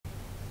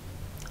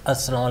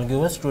Assalam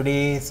viewers,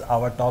 today's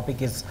our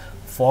topic is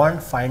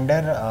font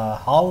finder,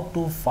 how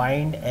to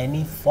find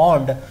any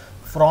font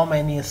from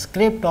any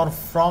script or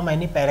from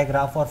any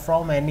paragraph or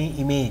from any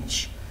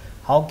image.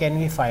 How can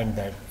we find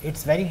that?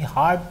 It's very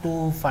hard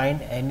to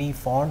find any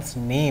font's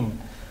name.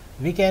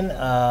 We can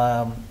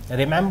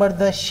remember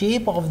the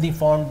shape of the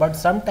font, but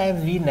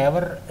sometimes we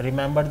never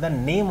remember the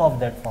name of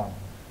that font,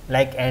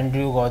 like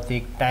Andrew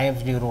Gothic,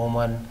 Times New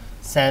Roman,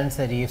 sans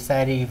serif,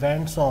 serif,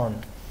 and so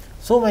on.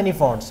 So many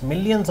fonts,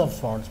 millions of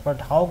fonts,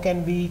 but how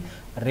can we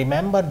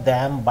remember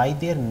them by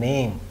their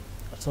name?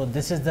 So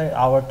this is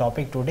our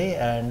topic today,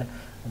 and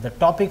the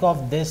topic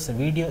of this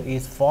video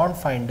is font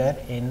finder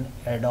in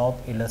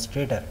Adobe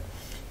Illustrator.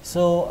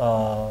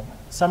 So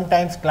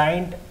sometimes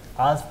client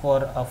asks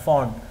for a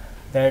font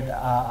that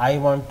I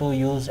want to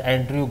use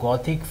Andrew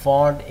Gothic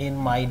font in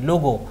my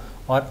logo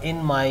or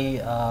in my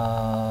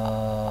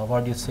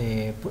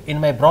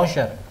in my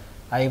brochure.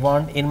 I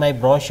want in my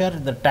brochure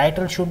the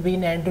title should be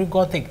in Andrew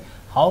Gothic.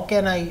 How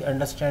can I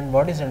understand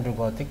what is Andrew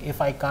Gothic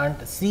if I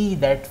can't see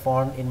that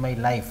font in my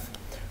life?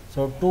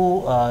 So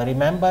to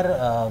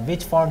remember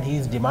which font he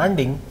is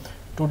demanding,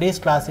 today's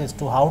class is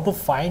to how to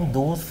find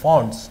those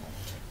fonts.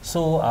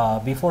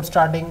 So before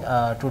starting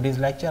today's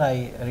lecture,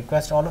 I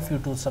request all of you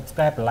to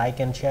subscribe, like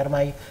and share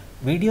my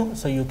video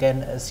so you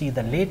can see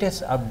the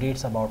latest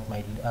updates about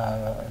my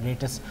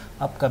latest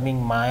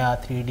upcoming Maya,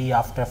 3D,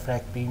 After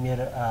Effects,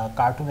 Premiere,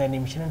 cartoon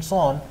animation and so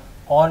on,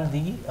 all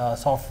the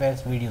software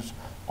videos.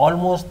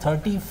 Almost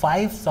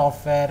 35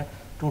 software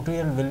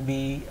tutorial will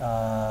be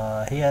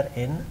here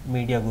in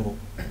Media Guru.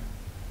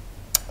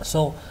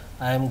 So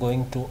I am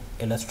going to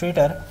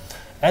Illustrator.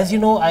 As you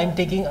know, I am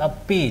taking a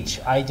page.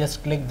 I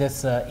just click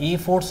this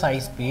A4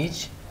 size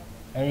page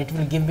and it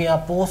will give me a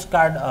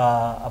postcard,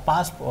 a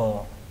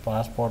passport,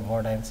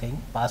 what I am saying,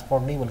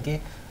 passport नहीं बोल के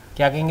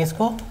क्या कहेंगे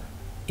इसको,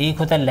 एक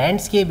होता है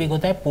landscape, एक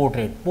होता है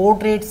portrait.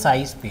 Portrait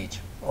size page,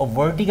 a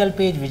vertical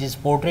page which is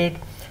portrait,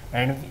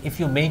 and if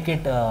you make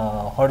it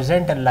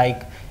horizontal,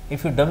 like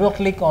if you double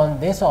click on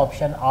this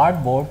option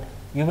artboard,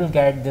 you will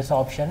get this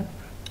option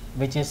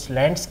which is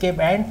landscape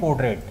and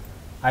portrait.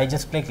 I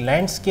just click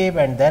landscape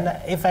and then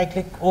if I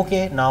click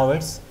OK, now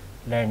it's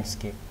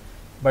landscape.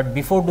 But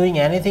before doing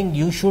anything,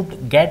 you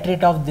should get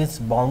rid of this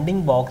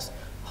bounding box.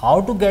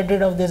 How to get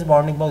rid of this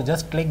bounding box?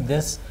 Just click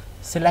this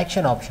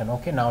selection option.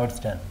 Okay, now it's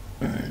done.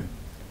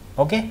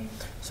 Okay,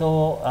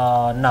 so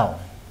now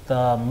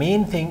the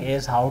main thing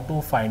is how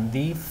to find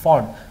the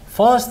font.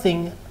 First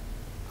thing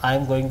I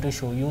am going to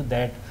show you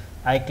that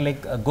I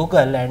click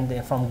Google,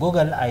 and from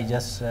Google I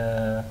just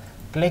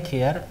click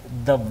here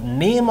the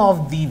name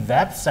of the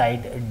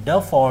website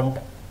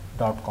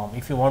thefont.com.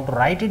 If you want to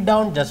write it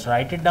down, just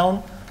write it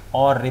down,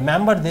 or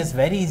remember this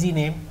very easy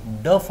name,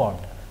 the font,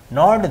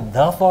 not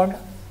the font,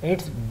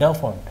 it's the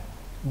font,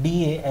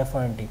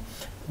 DAFONT.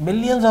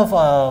 Millions of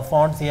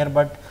fonts here,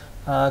 but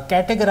they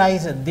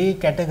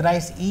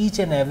categorize each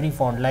and every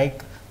font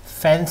like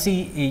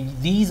fancy.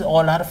 These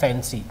all are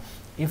fancy.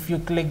 If you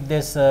click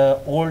this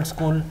old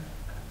school,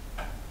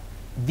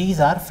 these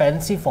are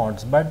fancy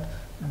fonts, but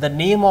the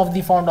name of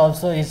the font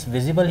also is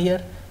visible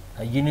here,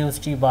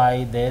 university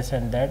by this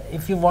and that.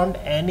 If you want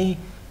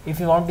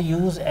to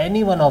use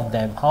any one of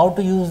them, how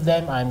to use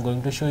them, I am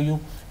going to show you.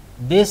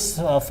 This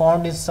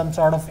font is some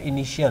sort of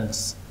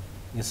initials,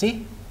 you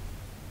see.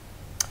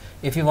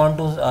 If you want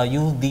to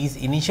use these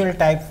initial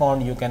type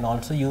font, you can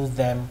also use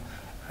them,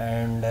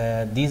 and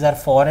these are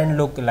foreign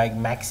look like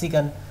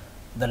Mexican.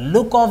 The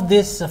look of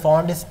this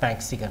font is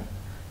Mexican.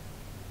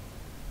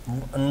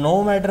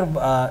 No matter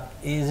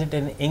is it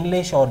in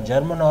English or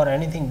German or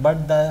anything,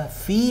 but the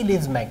feel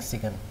is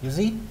Mexican. You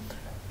see,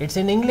 it's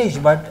in English,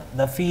 but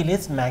the feel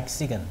is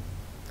Mexican.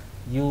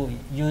 You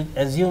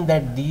assume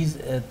that these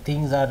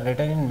things are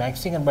written in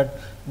Mexican, but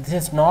this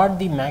is not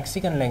the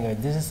Mexican language.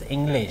 This is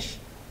English,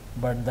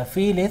 but the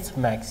feel is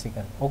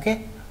Mexican.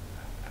 Okay,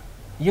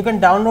 you can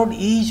download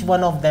each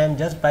one of them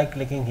just by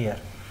clicking here.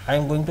 I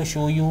am going to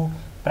show you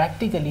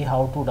practically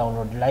how to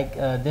download, like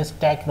this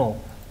Techno,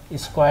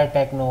 Square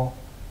Techno,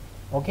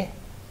 okay,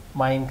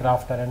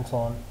 Minecrafter and so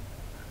on,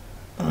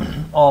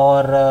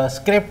 or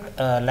script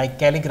like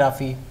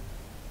calligraphy,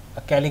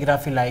 a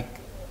calligraphy like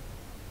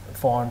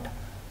font.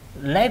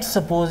 Let's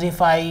suppose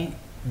if I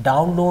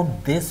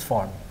download this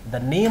font, the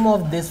name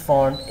of this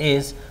font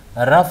is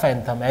Rough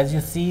Anthem, as you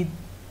see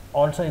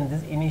also in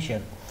this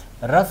initial.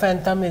 Rough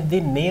Anthem is the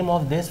name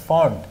of this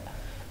font,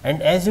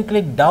 and as you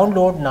click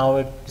download, now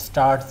it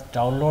starts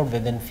download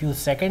within few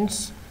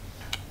seconds,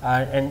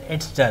 and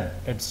it's done.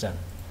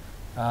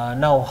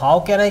 Now how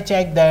can I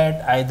check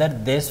that either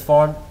this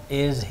font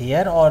is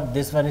here or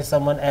this one is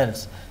someone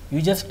else?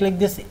 You just click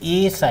this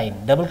A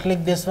sign, double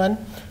click this one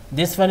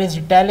is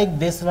italic,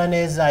 this one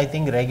is I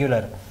think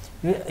regular.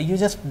 You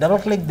just double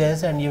click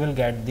this and you will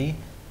get the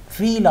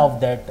feel of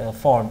that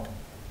font.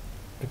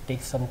 It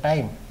takes some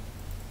time.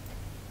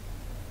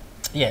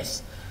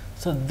 Yes,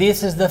 so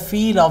this is the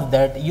feel of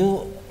that.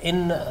 You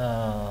in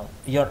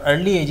your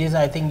early ages,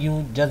 I think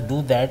you just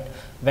do that.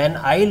 When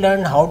I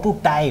learned how to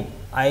type,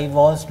 I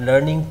was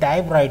learning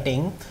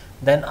typewriting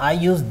then I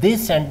use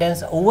this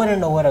sentence over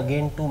and over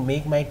again to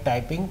make my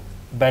typing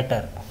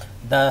better.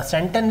 The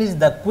sentence is,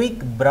 the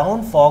quick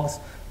brown fox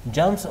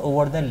jumps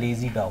over the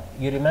lazy dog.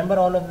 You remember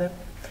all of them?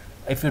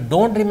 If you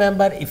don't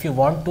remember, if you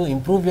want to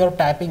improve your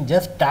typing,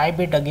 just type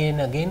it again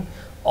and again.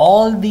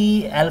 All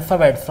the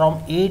alphabets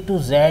from A to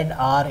Z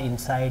are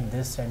inside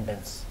this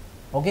sentence.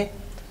 Okay,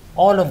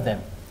 all of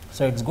them.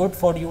 So it's good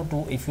for you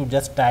to, if you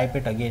just type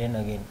it again and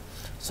again.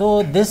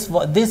 So this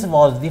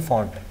was the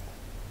font.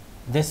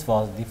 This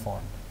was the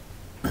font.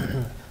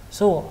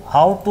 So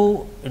how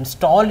to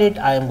install it,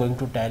 I am going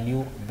to tell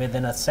you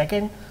within a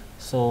second.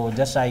 So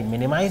just I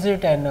minimize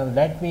it and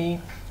let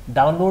me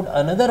download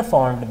another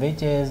font,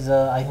 which is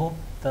I hope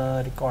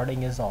the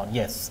recording is on.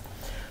 Yes.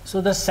 So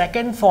the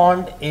second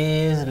font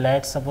is,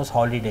 let's suppose,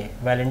 holiday,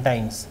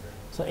 Valentine's.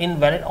 So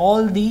in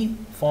all the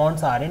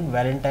fonts are in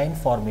Valentine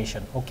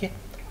formation. Okay,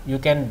 you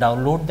can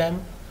download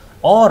them,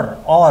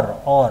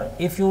 or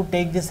if you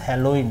take this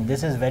Halloween,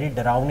 this is very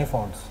Deraune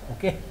fonts.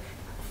 Okay,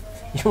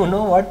 you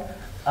know what,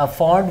 a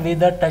font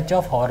with a touch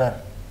of horror.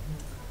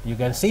 You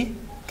can see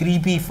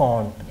creepy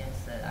font.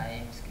 Yes sir, I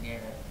am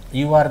scared.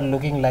 You are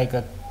looking like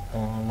a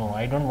no,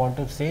 I don't want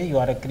to say you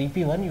are a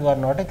creepy one. You are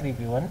not a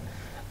creepy one,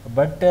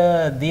 but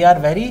they are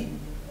very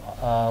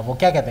वो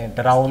क्या कहते हैं,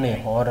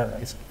 डरावने, horror.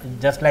 It's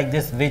just like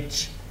this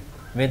witch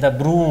with a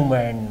broom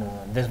and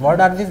this,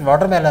 what are these,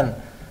 watermelon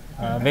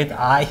with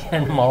eye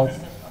and mouth.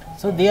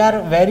 So they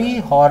are very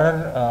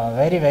horror,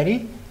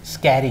 very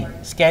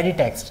scary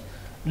text.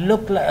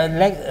 Look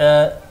like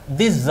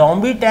this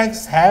zombie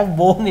text have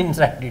bone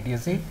inside it. You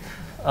see,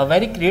 a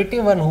very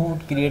creative one who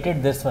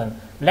created this one.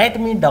 Let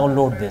me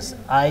download this.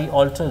 I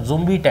also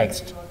zombie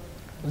text,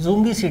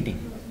 zombie city.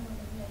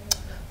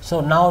 So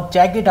now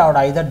check it out,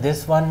 either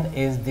this one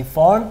is the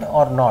font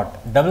or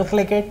not. Double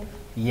click it.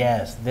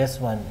 Yes, this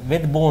one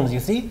with bones,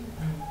 you see.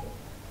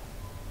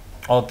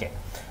 Okay,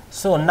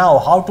 so now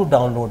how to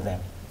download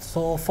them?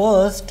 So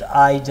first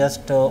I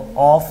just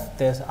off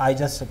this, I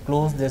just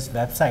close this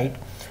website.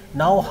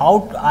 Now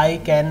how I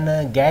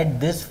can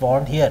get this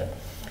font here?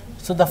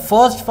 So the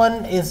first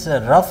one is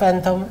Rough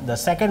Anthem, the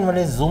second one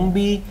is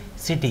Zombie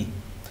City.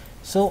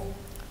 So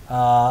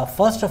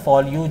first of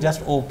all, you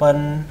just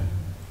open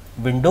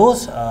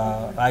Windows,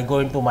 I go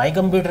into my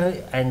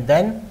computer and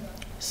then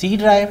C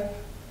drive,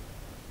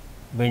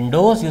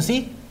 Windows. You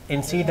see,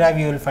 in C drive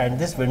you will find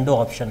this window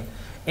option.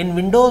 In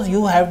Windows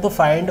you have to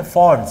find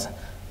fonts.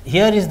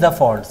 Here is the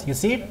fonts, you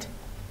see it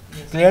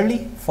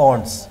clearly,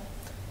 fonts.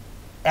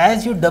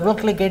 As you double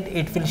click it,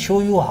 it will show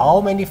you how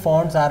many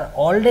fonts are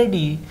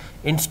already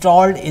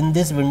installed in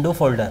this window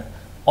folder.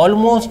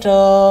 Almost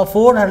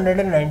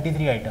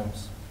 493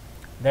 items.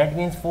 That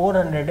means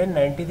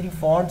 493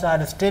 fonts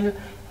are still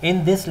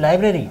in this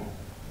library.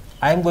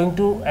 I am going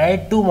to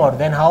add 2 more.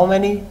 Then how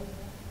many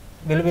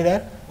will be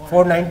there?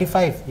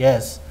 495.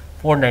 Yes,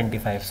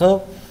 495.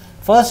 So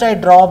first I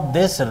drop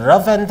this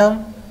Rough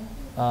Anthem,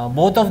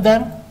 both of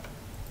them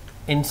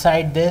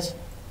inside this.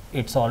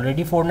 It's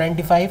already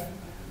 495.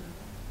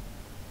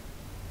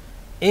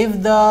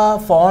 If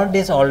the font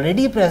is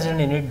already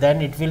present in it,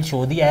 then it will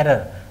show the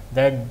error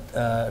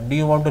that do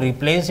you want to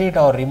replace it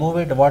or remove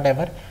it,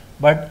 whatever.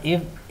 But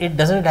if it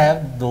doesn't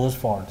have those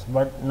fonts,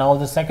 but now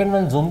the second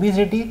one, Zombie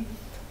City,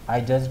 I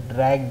just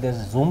drag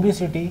this Zombie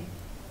City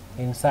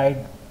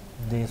inside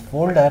this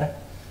folder.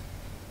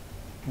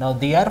 Now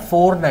they are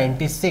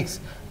 496,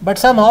 but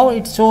somehow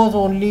it shows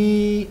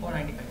only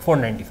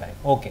 495.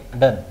 Okay,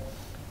 done.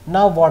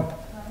 Now what?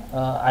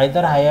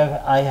 Either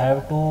I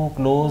have to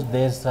close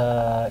this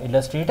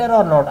Illustrator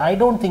or not. I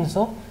don't think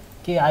so.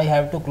 Okay, I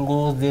have to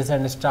close this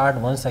and start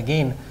once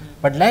again.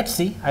 But let's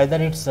see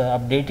either it's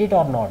updated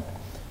or not.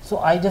 So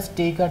I just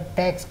take a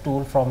text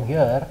tool from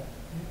here.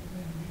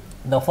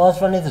 The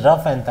first one is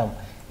Rough Anthem.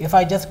 If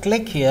I just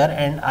click here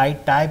and I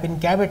type in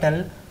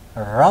capital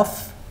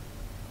Rough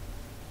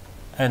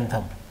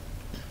Anthem,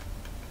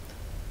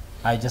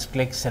 I just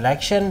click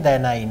selection,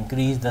 then I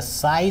increase the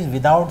size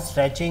without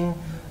stretching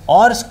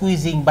or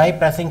squeezing by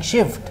pressing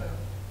shift.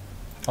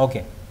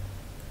 Okay,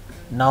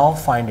 now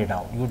find it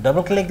out. You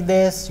double click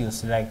this, you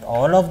select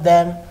all of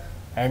them,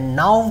 and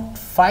now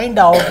find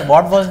out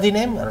what was the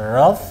name,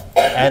 Rough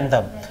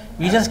Anthem.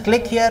 You just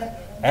click here,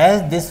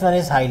 as this one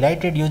is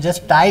highlighted, you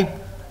just type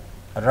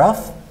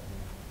rough,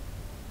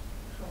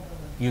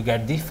 you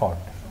get the font.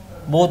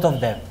 Both of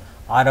them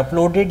are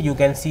uploaded. You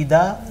can see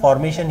the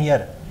formation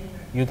here,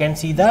 you can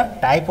see the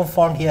type of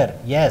font here.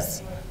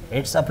 Yes,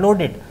 it's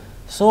uploaded.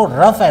 So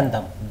Rough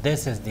Anthem,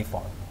 this is the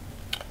font.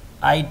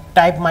 I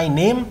type my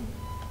name,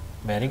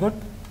 very good.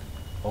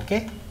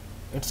 Okay,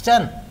 it's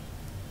done,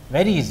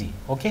 very easy.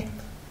 Okay,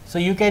 so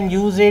you can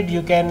use it,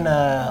 you can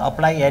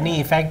apply any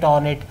effect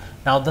on it.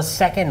 Now the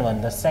second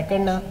one,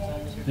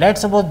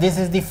 let's suppose this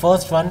is the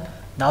first one.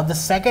 Now the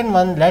second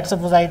one, let's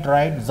suppose I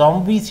write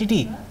Zombie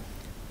City.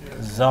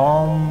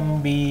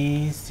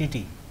 Zombie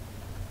City.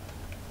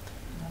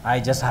 I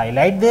just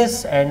highlight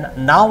this,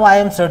 and now I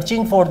am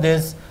searching for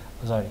this.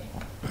 Sorry,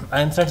 I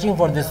am searching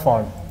for this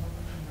font.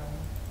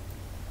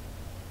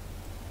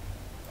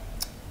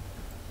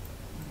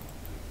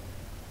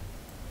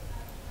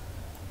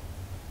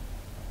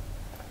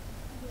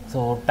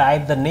 So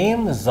type the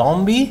name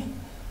zombie.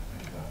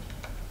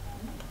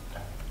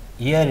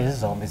 Here is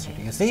zombie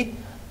city. You see,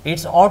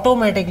 it's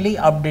automatically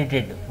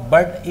updated.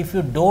 But if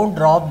you don't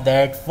drop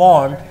that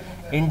font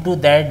into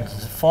that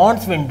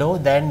fonts window,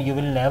 then you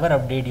will never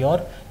update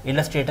your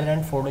Illustrator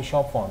and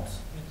Photoshop fonts.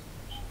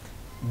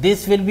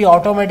 This will be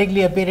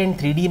automatically appear in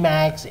 3D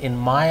Max, in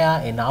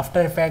Maya, in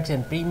After Effects,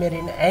 in Premiere,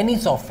 in any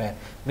software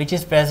which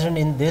is present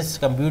in this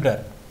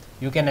computer.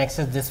 You can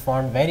access this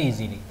font very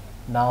easily.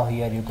 Now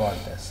here you got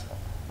this.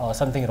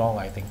 Something wrong,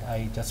 I think.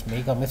 I just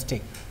make a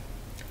mistake.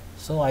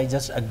 So I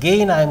just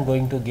again I am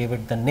going to give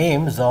it the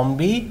name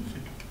Zombie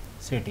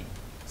City.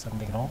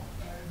 Something wrong.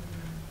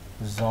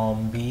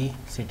 Zombie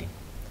City.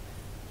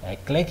 I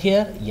click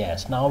here.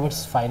 Yes, now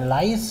it's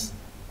finalized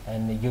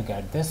and you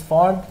get this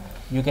font.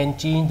 You can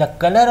change the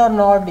color or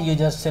not. You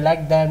just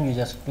select them. You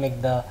just click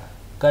the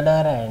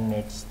color and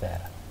it's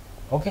there.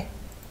 Okay.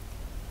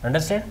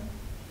 Understand?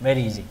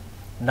 Very easy.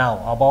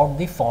 Now about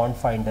the font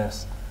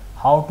finders.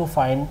 How to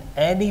find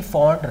any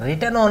font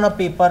written on a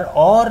paper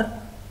or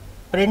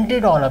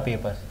printed on a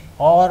paper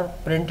or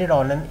printed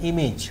on an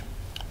image.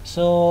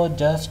 So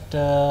just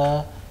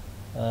go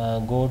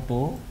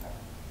to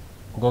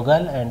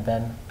Google and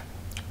then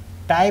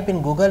type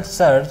in Google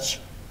search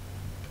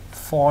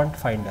font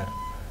finder.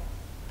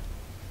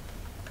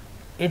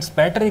 It's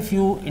better if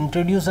you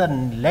introduce a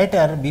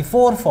letter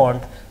before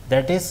font,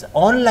 that is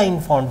online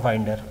font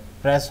finder.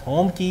 Press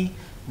home key,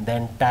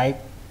 then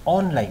type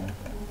online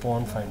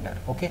font finder.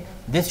 Okay,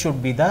 this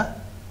should be the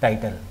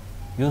title.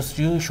 You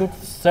should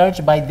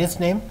search by this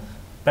name,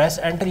 press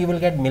enter, you will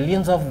get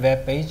millions of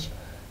web page.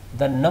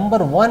 The number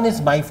one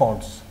is my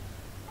fonts,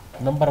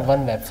 number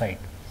one website.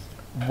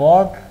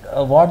 What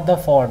the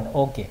font?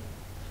 Okay,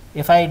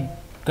 if I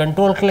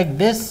control click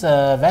this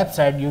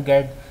website, you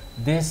get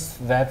this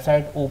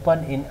website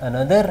open in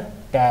another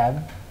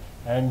tab,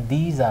 and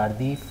these are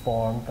the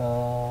font.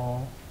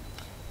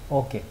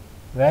 Okay,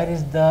 where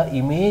is the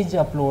image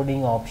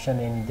uploading option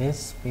in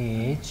this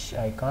page?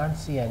 I can't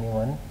see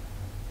anyone.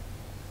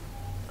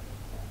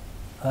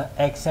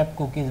 Accept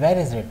cookies, where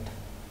is it?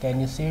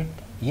 Can you see it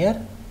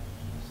here?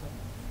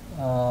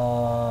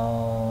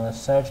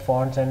 Search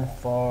fonts and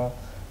for,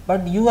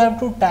 but you have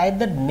to type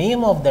the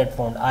name of that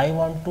font. I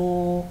want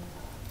to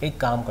एक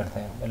काम करते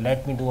हैं,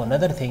 let me do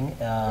another thing.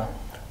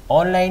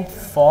 Online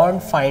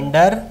font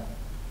finder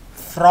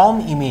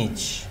from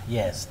image.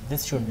 Yes,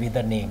 this should be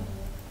the name.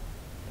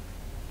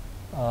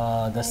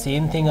 The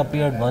same thing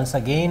appeared once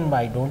again, but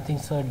I don't think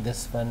so.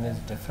 This one is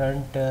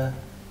different.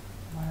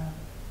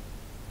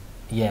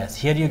 Yes,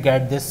 here you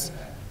get this,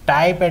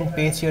 type and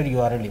paste your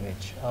URL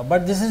image,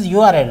 but this is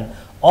URL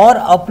or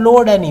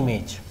upload an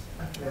image.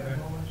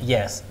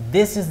 Yes,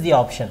 this is the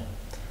option.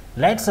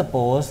 Let's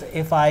suppose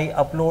if I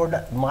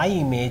upload my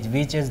image,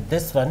 which is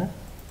this one,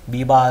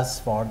 Biba's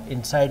font,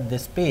 inside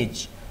this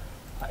page.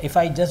 If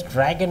I just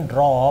drag and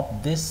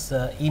drop this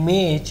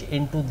image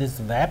into this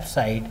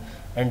website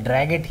and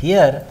drag it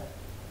here,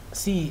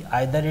 see,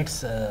 either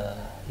it's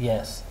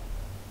yes,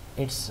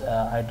 it's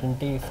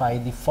identify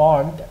the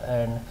font,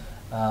 and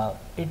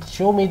it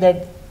show me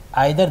that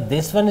either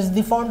this one is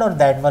the font or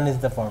that one is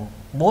the font.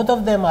 Both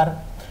of them are.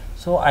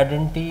 So I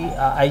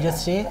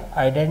just say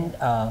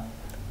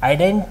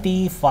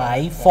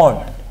identify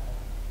font.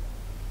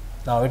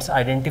 Now it's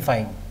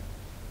identifying.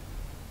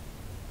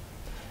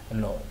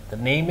 Hello, the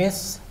name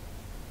is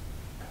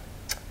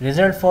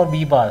result for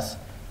Bibas.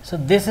 So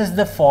this is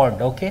the font.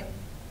 Okay,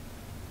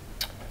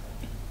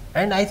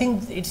 and I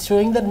think it's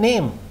showing the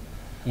name.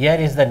 Here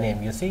is the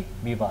name, you see,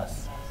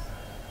 Bibas.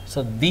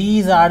 So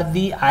these are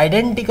the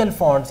identical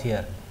fonts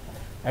here,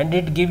 and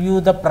it give you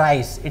the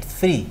price. It's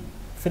free,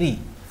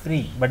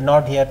 but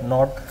not here,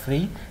 not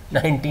free.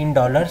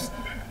 $19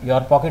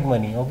 your pocket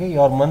money. Okay,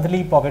 your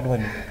monthly pocket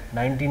money,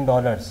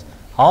 $19.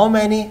 How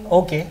many?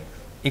 Okay,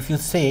 if you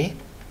say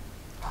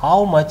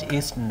how much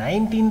is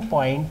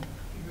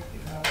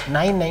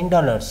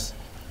 $19.99,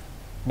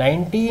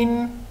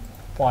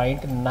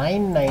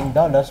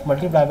 $19.99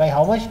 multiplied by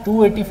how much?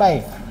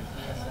 285.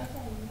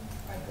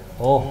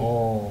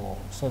 Oh,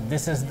 so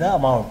this is the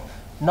amount,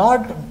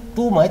 not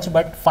too much,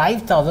 but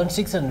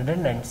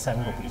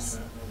 5,697 rupees.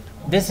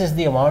 This is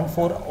the amount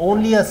for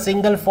only a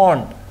single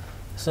font.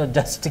 So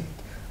just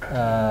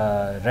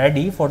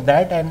ready for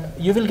that, and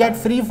you will get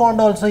free font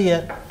also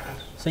here,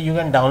 so you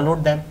can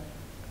download them.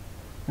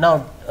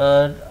 Now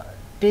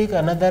take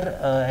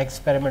another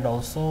experiment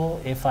also.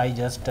 If I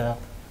just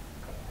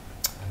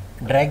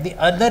drag the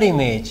other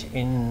image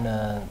in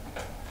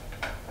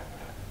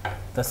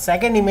the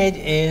second image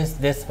is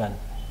this one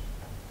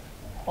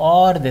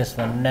or this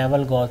one,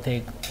 Naval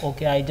Gothic.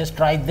 Okay, I just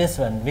try this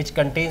one, which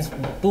contains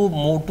two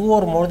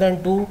or more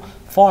than two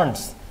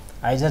fonts.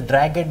 I just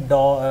drag it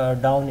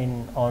down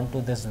in onto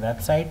this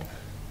website,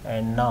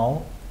 and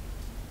now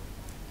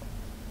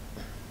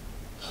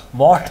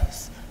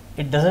what?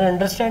 It doesn't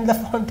understand the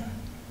font.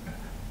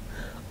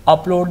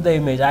 Upload the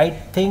image. I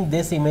think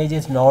this image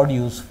is not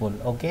useful.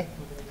 Okay,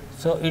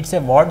 so it's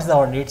a what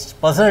sound? It's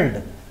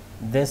puzzled.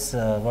 This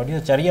what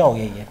is चरिया हो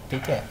गई है,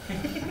 ठीक है?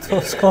 तो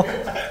उसको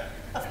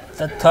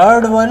the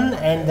third one,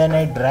 and then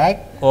I drag.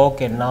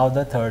 Okay, now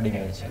the third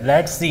image.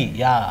 Let's see.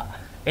 Yeah,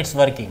 it's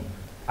working.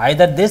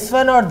 Either this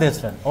one or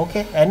this one.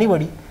 Okay,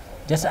 anybody,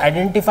 just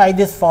identify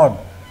this font.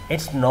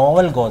 It's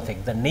Novel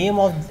Gothic. The name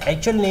of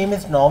actual name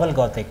is Novel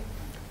Gothic.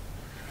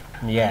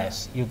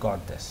 Yes, you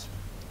got this.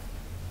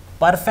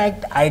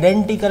 Perfect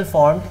identical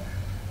font,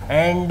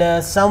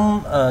 and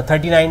some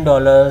 $39,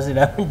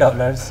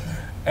 $11,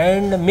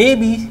 and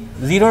maybe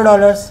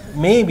 $0,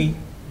 maybe,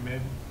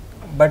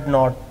 but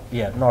not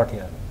here,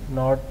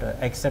 not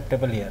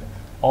acceptable here.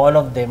 All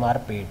of them are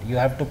paid. You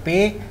have to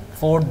pay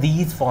for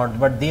these fonts,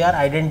 but they are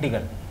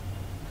identical.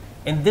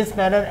 In this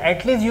manner,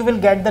 at least you will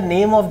get the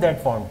name of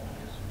that font.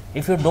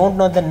 If you don't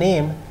know the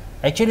name,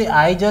 actually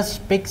I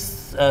just pick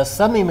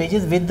some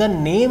images with the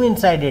name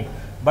inside it,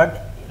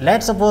 but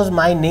let's suppose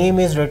my name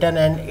is written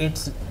and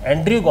it's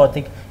Andrew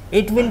Gothic,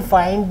 it will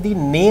find the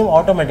name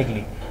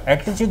automatically.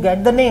 At least you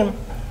get the name.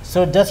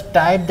 So just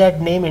type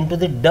that name into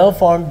the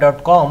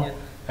dovefont.com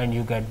and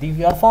you get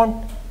your font.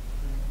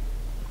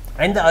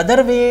 And the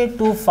other way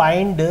to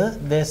find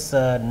this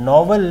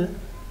novel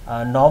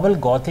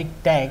Gothic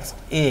text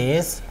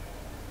is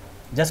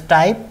just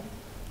type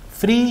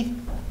free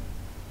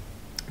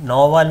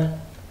novel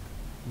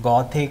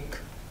Gothic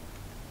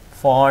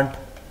font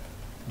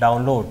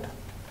download.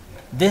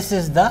 This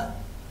is the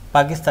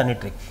Pakistani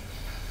trick.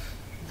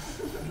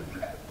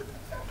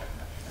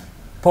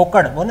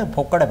 फोकट वो ना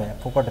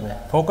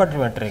फोकट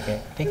में trick है,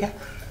 ठीक है.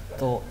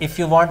 तो if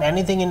you want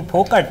anything in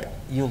फोकट,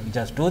 you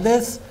just do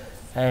this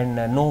and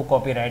no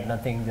copyright,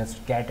 nothing, just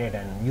get it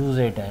and use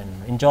it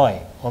and enjoy.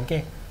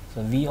 Okay,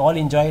 so we all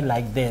enjoy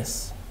like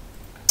this.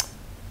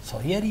 So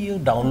here you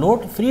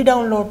download, free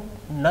download,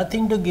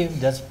 nothing to give,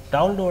 just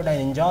download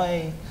and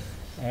enjoy.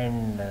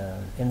 And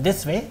in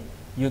this way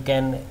you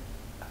can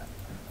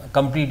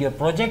complete your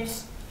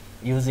projects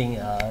using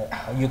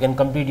you can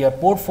complete your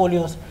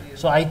portfolios.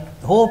 So I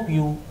hope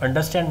you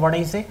understand what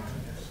I say.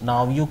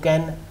 Now you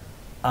can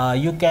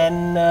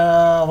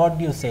what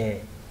do you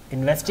say,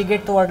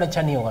 investigate तो word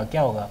अच्छा नहीं होगा,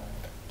 क्या होगा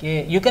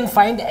कि you can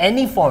find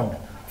any font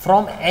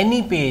from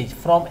any page,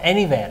 from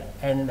anywhere,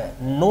 and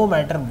no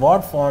matter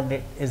what font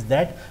it is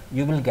that,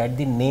 you will get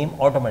the name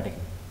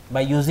automatically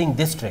by using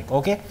this trick.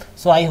 Okay,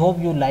 so I hope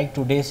you like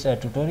today's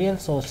tutorial.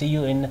 So see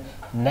you in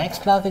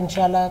next class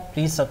inshallah.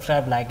 Please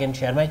subscribe, like and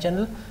share my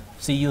channel.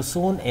 See you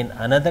soon in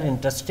another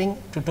interesting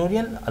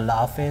tutorial.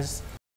 Allah Hafiz.